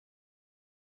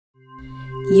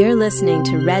You're listening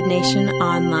to RedNation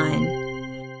Online.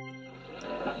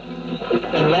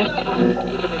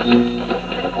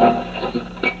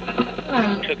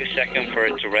 It took a second for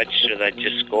it to register that I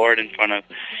just scored in front of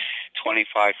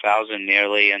 25,000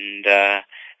 nearly, and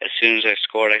as soon as I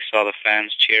scored, I saw the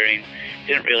fans cheering.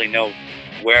 Didn't really know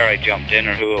where I jumped in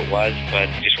or who it was, but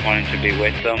just wanted to be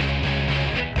with them.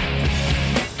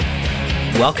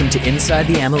 Welcome to Inside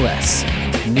the MLS.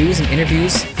 News and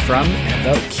interviews from and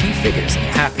about key figures and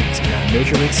happenings around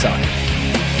Major League Soccer.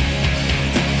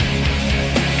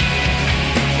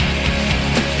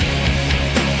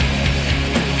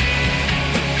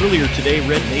 Earlier today,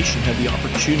 RedNation had the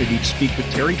opportunity to speak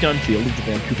with Terry Dunfield of the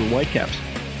Vancouver Whitecaps.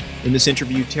 In this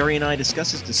interview, Terry and I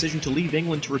discuss his decision to leave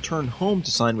England to return home to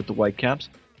sign with the Whitecaps,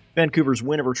 Vancouver's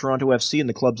win over Toronto FC in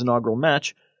the club's inaugural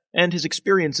match, and his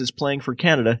experiences playing for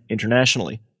Canada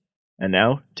internationally. And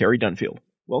now, Terry Dunfield.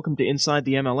 Welcome to Inside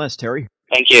the MLS, Terry.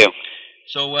 Thank you.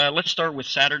 So let's start with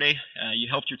Saturday. You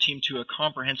helped your team to a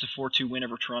comprehensive 4-2 win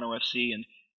over Toronto FC, and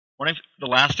one of the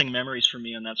lasting memories for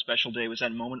me on that special day was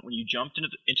that moment when you jumped into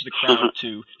the crowd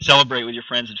to celebrate with your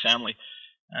friends and family.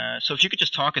 So if you could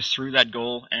just talk us through that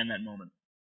goal and that moment.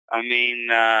 I mean,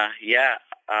 Davide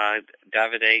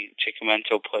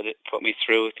Chicamento put me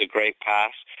through with a great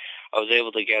pass. I was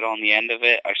able to get on the end of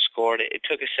it. I scored it. It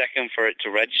took a second for it to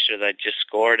register that I just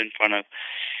scored in front of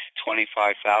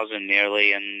 25,000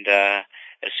 nearly, and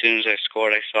as soon as I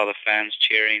scored, I saw the fans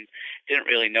cheering. Didn't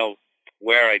really know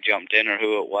where I jumped in or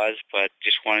who it was, but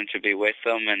just wanted to be with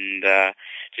them, and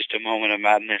just a moment of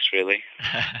madness, really.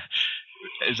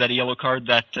 Is that a yellow card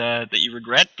that you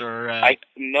regret, or? I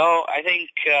think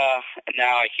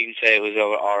now I can say it was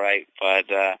all right,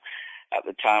 but at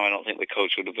the time I don't think the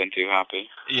coach would have been too happy.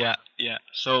 Yeah.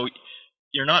 So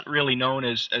you're not really known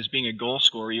as being a goal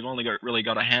scorer. You've only really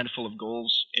got a handful of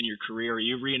goals in your career. Are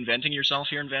you reinventing yourself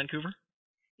here in Vancouver?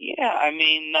 Yeah, I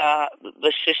mean,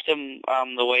 the system,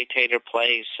 the way Tater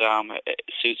plays, it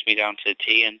suits me down to a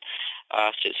T, and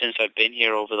since I've been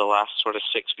here over the last sort of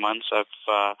 6 months,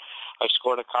 I've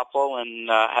scored a couple and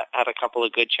had a couple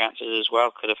of good chances as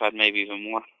well. Could have had maybe even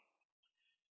more.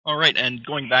 All right, and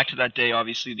going back to that day,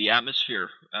 obviously the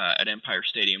atmosphere at Empire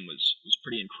Stadium was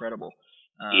pretty incredible.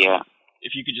 Yeah.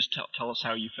 If you could just tell us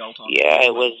how you felt on Yeah,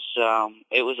 it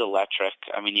was electric.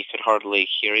 I mean, you could hardly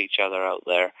hear each other out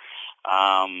there.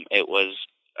 It was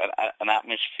an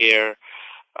atmosphere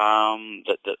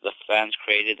that the fans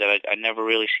created that I'd never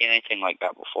really seen anything like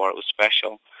that before. It was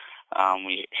special.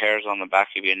 Your hairs on the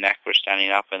back of your neck were standing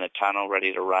up in the tunnel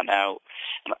ready to run out.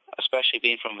 And especially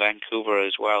being from Vancouver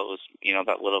as well was,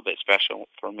 that little bit special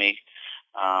for me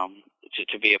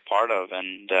to be a part of.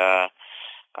 And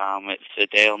it's a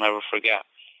day I'll never forget.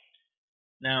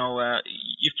 Now,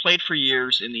 you've played for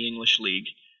years in the English League.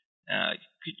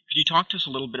 Could you talk to us a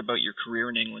little bit about your career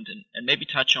in England and maybe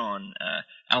touch on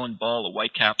Alan Ball, a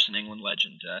Whitecaps and England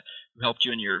legend, who helped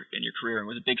you in your career and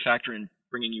was a big factor in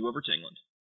bringing you over to England?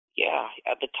 Yeah,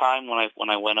 at the time when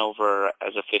I went over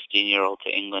as a 15-year-old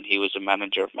to England, he was a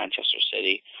manager of Manchester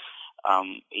City.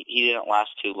 He didn't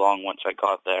last too long once I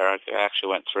got there. I actually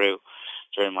went through,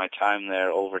 during my time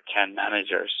there, over 10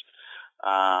 managers.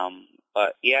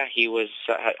 But yeah, he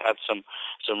had some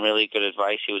really good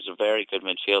advice. He was a very good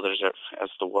midfielder, as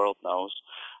the world knows.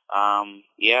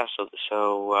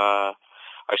 So I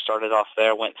started off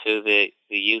there, went through the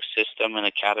youth system and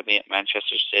academy at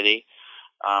Manchester City.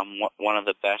 One of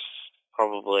the best,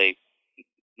 probably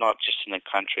not just in the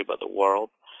country but the world.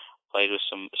 Played with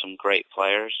some great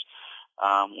players.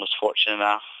 Was fortunate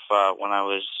enough when I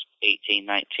was 18,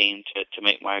 19 to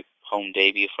make my home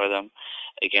debut for them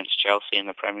against Chelsea in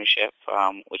the Premiership,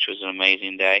 which was an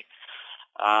amazing day.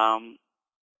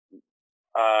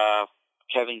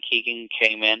 Kevin Keegan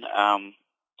came in,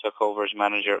 took over as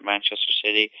manager at Manchester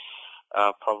City,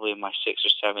 probably in my 6th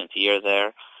or 7th year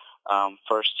there.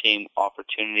 First team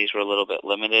opportunities were a little bit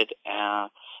limited.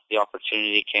 The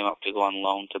opportunity came up to go on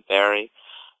loan to Barry.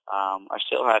 I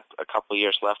still had a couple of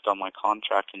years left on my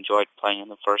contract. Enjoyed playing in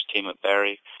the first team at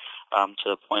Barry, to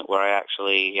the point where I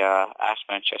actually asked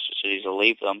Manchester City to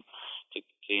leave them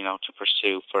to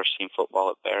pursue first team football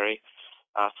at Barry.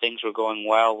 Things were going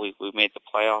well. We made the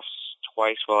playoffs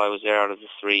twice while I was there out of the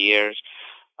 3 years.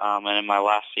 And in my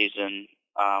last season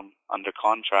under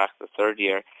contract, the third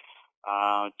year,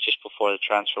 just before the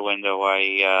transfer window,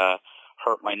 I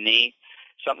hurt my knee.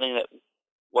 Something that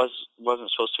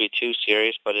wasn't supposed to be too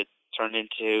serious, but it turned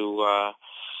into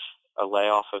a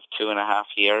layoff of 2.5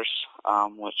 years,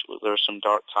 which there were some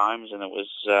dark times, and it was,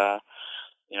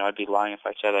 I'd be lying if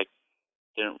I said I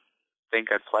didn't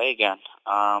think I'd play again.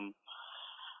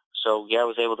 So yeah, I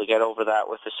was able to get over that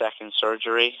with the second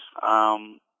surgery.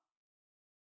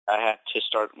 had to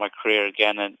start my career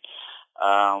again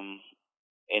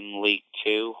in League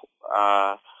Two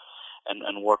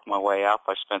and work my way up.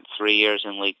 I spent 3 years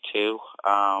in League Two,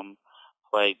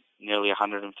 played nearly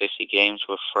 150 games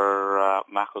for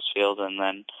Macclesfield and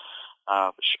then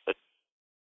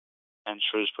and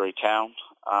Shrewsbury Town.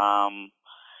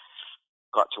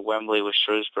 Got to Wembley with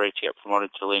Shrewsbury to get promoted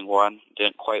to League One.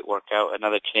 Didn't quite work out.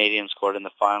 Another Canadian scored in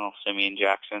the final, Simeon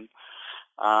Jackson,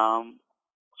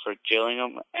 for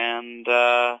Gillingham. And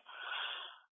I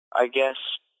guess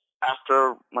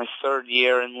after my third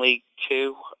year in League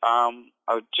Two,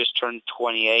 I just turned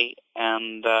 28,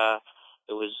 and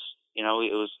it was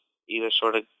either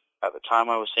sort of, at the time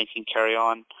I was thinking carry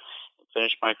on,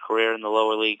 finish my career in the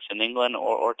lower leagues in England,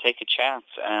 or take a chance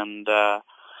and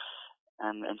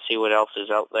see what else is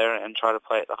out there and try to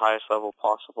play at the highest level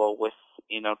possible with,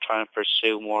 trying to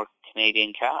pursue more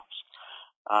Canadian caps.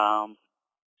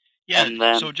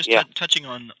 Touching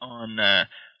on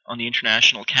the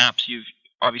international caps, you've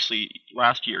obviously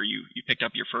last year you picked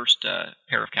up your first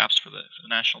pair of caps for the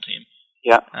national team.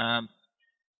 Yeah.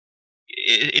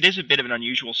 It is a bit of an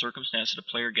unusual circumstance that a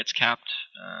player gets capped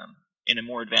in a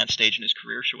more advanced stage in his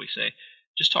career, shall we say.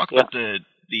 Just talk about the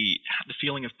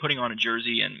feeling of putting on a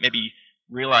jersey and maybe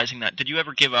realizing that. Did you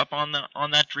ever give up on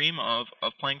that dream of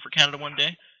playing for Canada one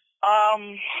day?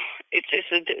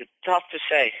 It's tough to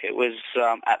say. It was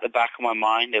at the back of my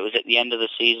mind. It was at the end of the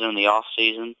season, the off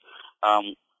season,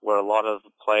 where a lot of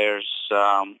the players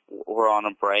were on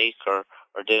a break or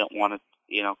didn't want to,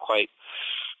 quite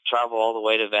travel all the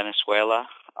way to Venezuela.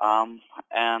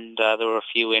 And there were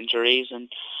a few injuries, and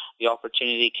the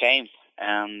opportunity came.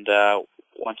 And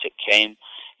once it came,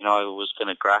 I was going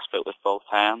to grasp it with both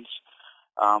hands.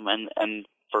 And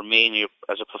for me,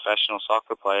 as a professional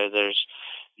soccer player, there's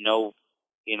no,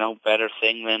 better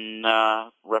thing than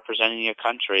representing your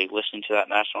country, listening to that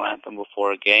national anthem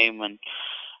before a game. And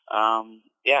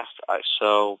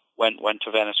so went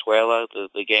to Venezuela.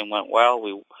 The game went well.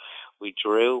 We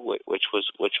drew, which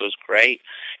was great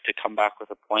to come back with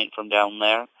a point from down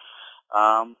there.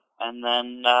 And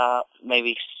then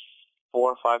maybe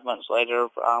 4 or 5 months later,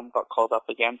 got called up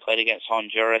again, played against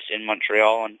Honduras in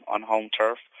Montreal on home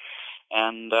turf,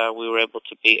 and we were able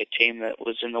to beat a team that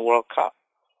was in the World Cup.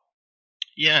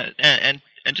 Yeah, and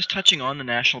just touching on the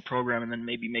national program and then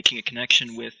maybe making a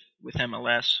connection with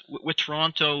MLS. With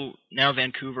Toronto, now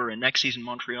Vancouver, and next season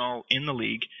Montreal in the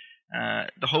league,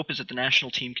 the hope is that the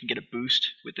national team can get a boost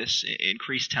with this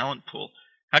increased talent pool.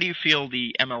 How do you feel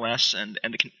the MLS and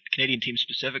the Canadian team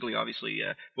specifically, obviously,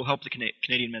 will help the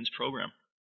Canadian men's program?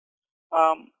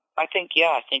 I think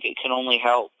it can only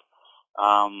help.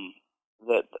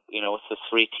 With the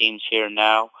 3 teams here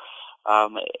now,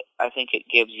 I think it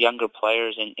gives younger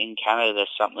players in Canada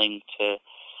something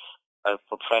a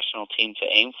professional team to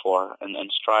aim for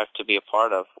and strive to be a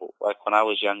part of. Like when I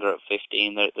was younger at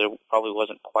 15, there probably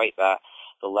wasn't quite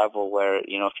the level where, if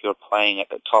you were playing at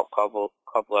the top club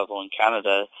level in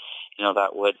Canada,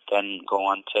 that would then go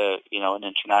on to, an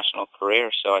international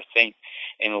career. So I think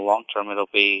in the long term it'll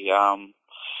be a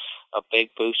big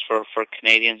boost for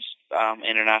Canadians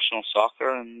international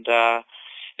soccer, and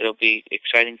it'll be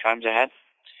exciting times ahead.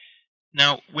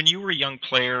 Now, when you were a young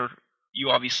player, you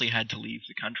obviously had to leave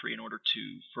the country in order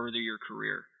to further your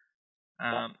career.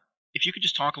 If you could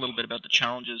just talk a little bit about the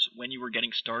challenges when you were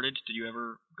getting started. Did you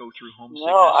ever go through homesickness?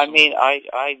 No,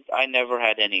 I never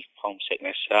had any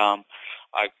homesickness.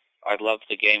 I loved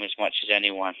the game as much as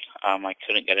anyone. I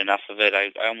couldn't get enough of it.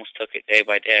 I almost took it day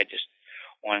by day. I just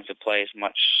wanted to play as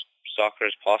much soccer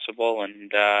as possible,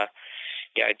 and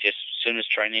as soon as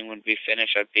training would be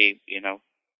finished, I'd be,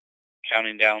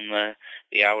 counting down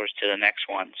the hours to the next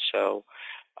one. So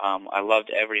I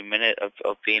loved every minute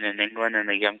of being in England and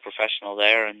a young professional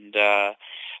there, and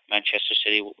Manchester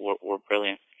City were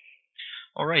brilliant.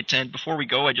 All right, and before we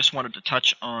go, I just wanted to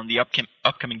touch on the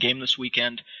upcoming game this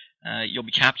weekend. You'll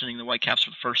be captaining the Whitecaps for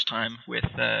the first time with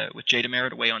Jay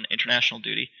Demerit away on international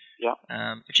duty. Yeah.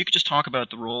 If you could just talk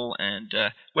about the role and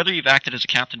whether you've acted as a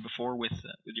captain before with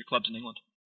your clubs in England.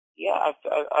 Yeah,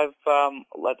 I've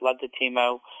led the team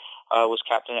out. I was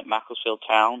captain at Macclesfield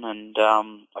Town, and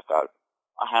I've got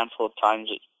a handful of times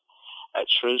at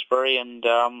Shrewsbury, and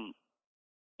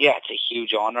it's a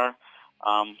huge honor.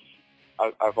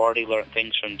 I've already learned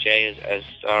things from Jay as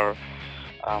our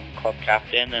club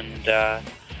captain, and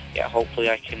hopefully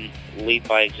I can lead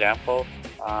by example,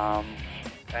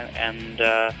 and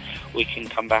we can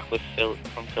come back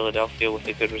from Philadelphia with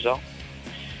a good result.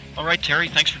 All right, Terry,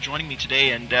 thanks for joining me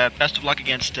today, and best of luck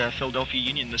against Philadelphia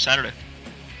Union this Saturday.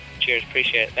 Cheers,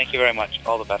 appreciate it. Thank you very much.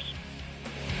 All the best.